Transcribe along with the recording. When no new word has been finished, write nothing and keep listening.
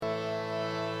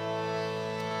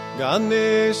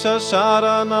Ganesha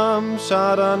Sharanam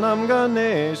Sharanam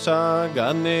Ganesha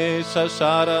Ganesha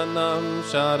Sharanam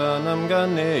Sharanam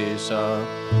Ganesha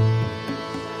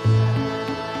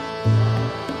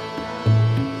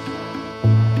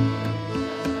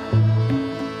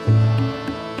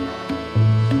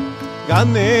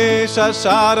Ganesha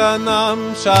Sharanam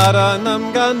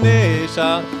Sharanam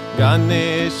Ganesha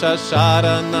Ganesha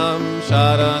Sharanam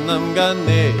Sharanam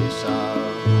Ganesha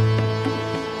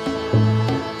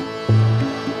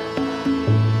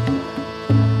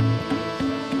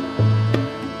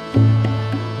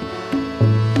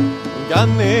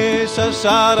Ganesha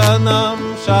Sharanam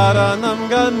Sharanam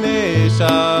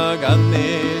Ganesha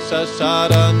Ganesha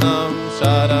Sharanam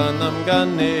Sharanam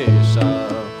Ganesha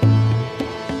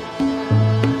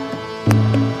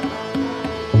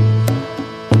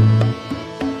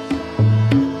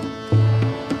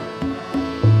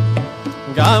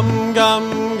Gam Gam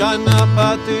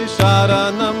Ganapati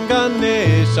Sharanam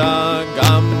Ganesha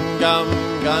Gam Gam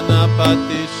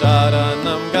Ganapati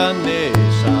Sharanam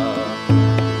Ganesha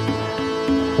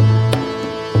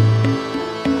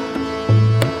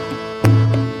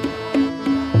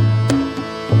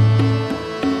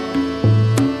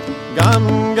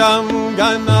Gam Gam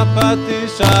Ganapati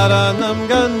Sharanam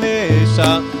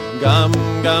Ganesha Gam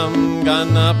Gam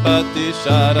Ganapati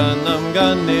Sharanam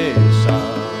Ganesha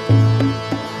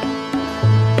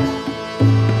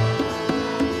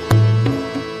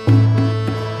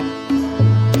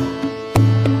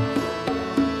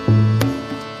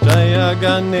Jaya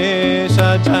Ganesha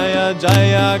Jaya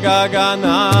Jaya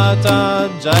Gaganata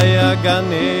Jaya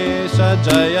Ganesha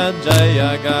Jaya Jaya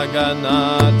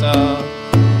Gaganata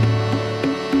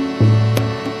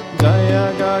Jaya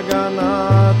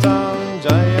Gaganata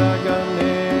Jaya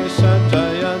Ganesha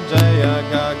Jaya Jaya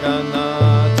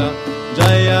Gaganata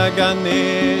Jaya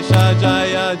Ganesha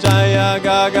Jaya Jaya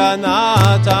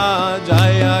Gaganata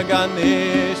Jaya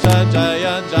Ganesha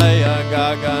Jaya Jaya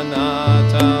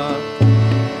Gaganata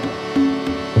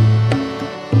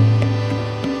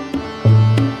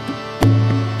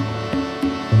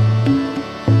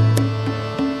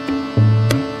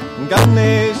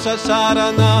Ganesha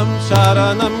Sharanam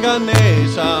Sharanam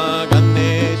Ganesha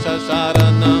Ganesha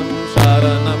Sharanam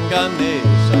Sharanam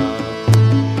Ganesha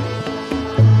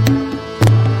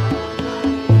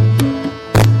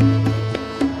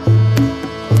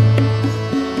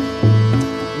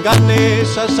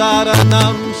Ganesha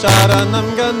Sharanam Sharanam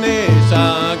Ganesha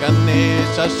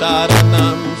Ganesha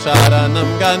Sharanam Sharanam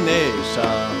Ganesha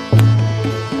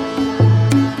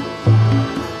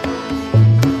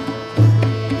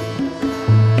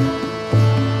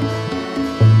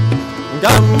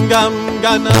Gam Gam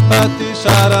Ganapati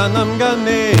Sharanam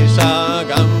Ganesha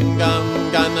Gam Gam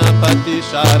Ganapati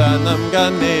Sharanam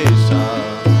Ganesha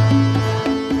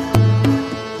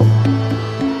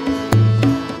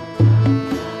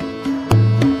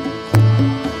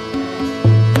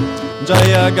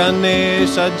Jaya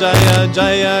Ganesha Jaya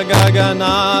Jaya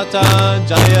Gaganata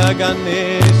Jaya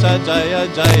Ganesha Jaya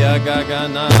Jaya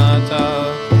Gaganata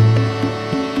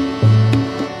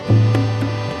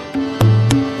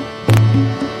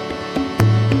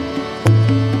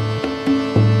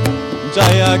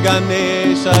Jaya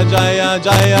Ganesha Jaya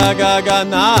Jaya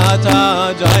Gaganata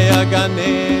Jaya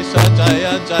Ganesha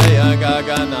Jaya Jaya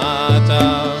Gaganata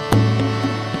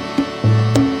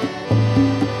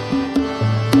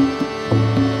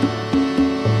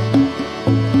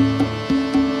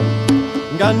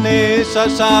Ganesha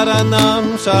Sharanam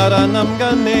Sharanam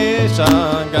Ganesha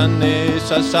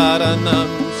Ganesha Sharanam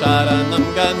Sharanam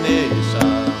Ganesha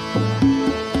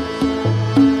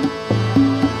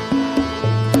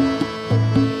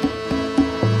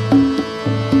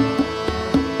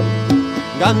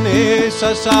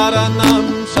Ganesha Sharanam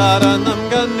Sharanam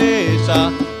Ganesha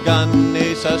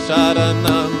Ganesha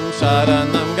Sharanam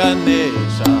Sharanam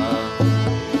Ganesha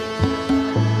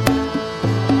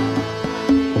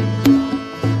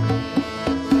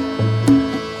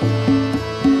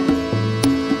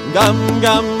Gam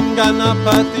Gam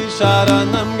Ganapati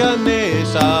Sharanam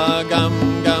Ganesha Gam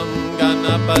Gam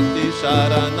Ganapati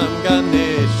Sharanam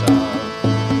Ganesha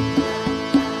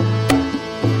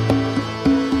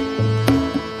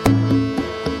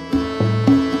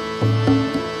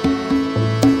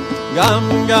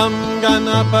Gam Gam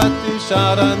Ganapati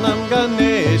Sharanam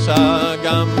Ganesha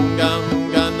Gam Gam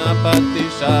Ganapati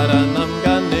Sharanam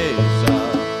Ganesha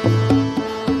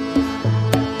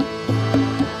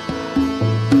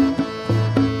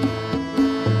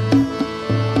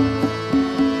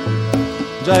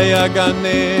Jaya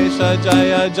Ganesha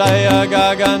Jaya Jaya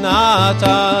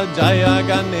Gaganata Jaya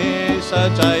Ganesha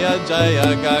Jaya Jaya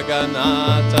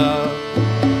Gaganata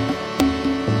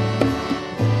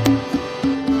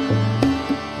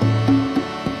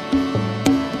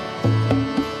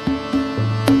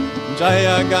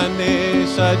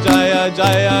Ganesha Jaya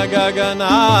Jaya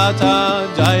Gaganatha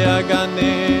Jaya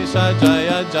Ganesha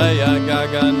Jaya Jaya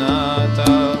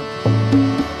Gaganatha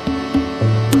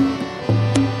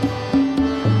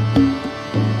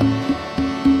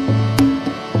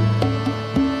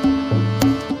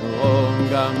Om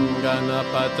Gam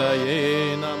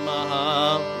Ganapataye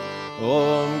Namaha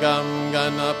Om Gam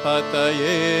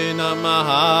Ganapataye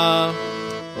Namaha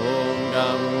Om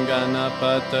Gam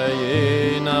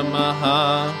Ganapataye Namaha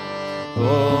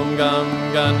Om Gam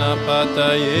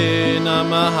Ganapataye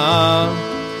Namaha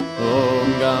Om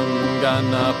Gam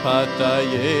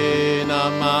Ganapataye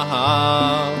Namaha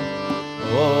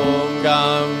Om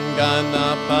Gam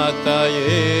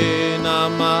Ganapataye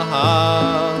Namaha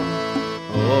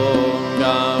Om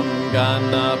Gam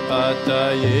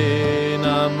Ganapataye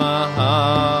Namaha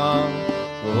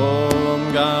Om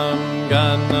Gam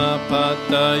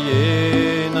Ganapataye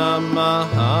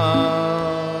Namaha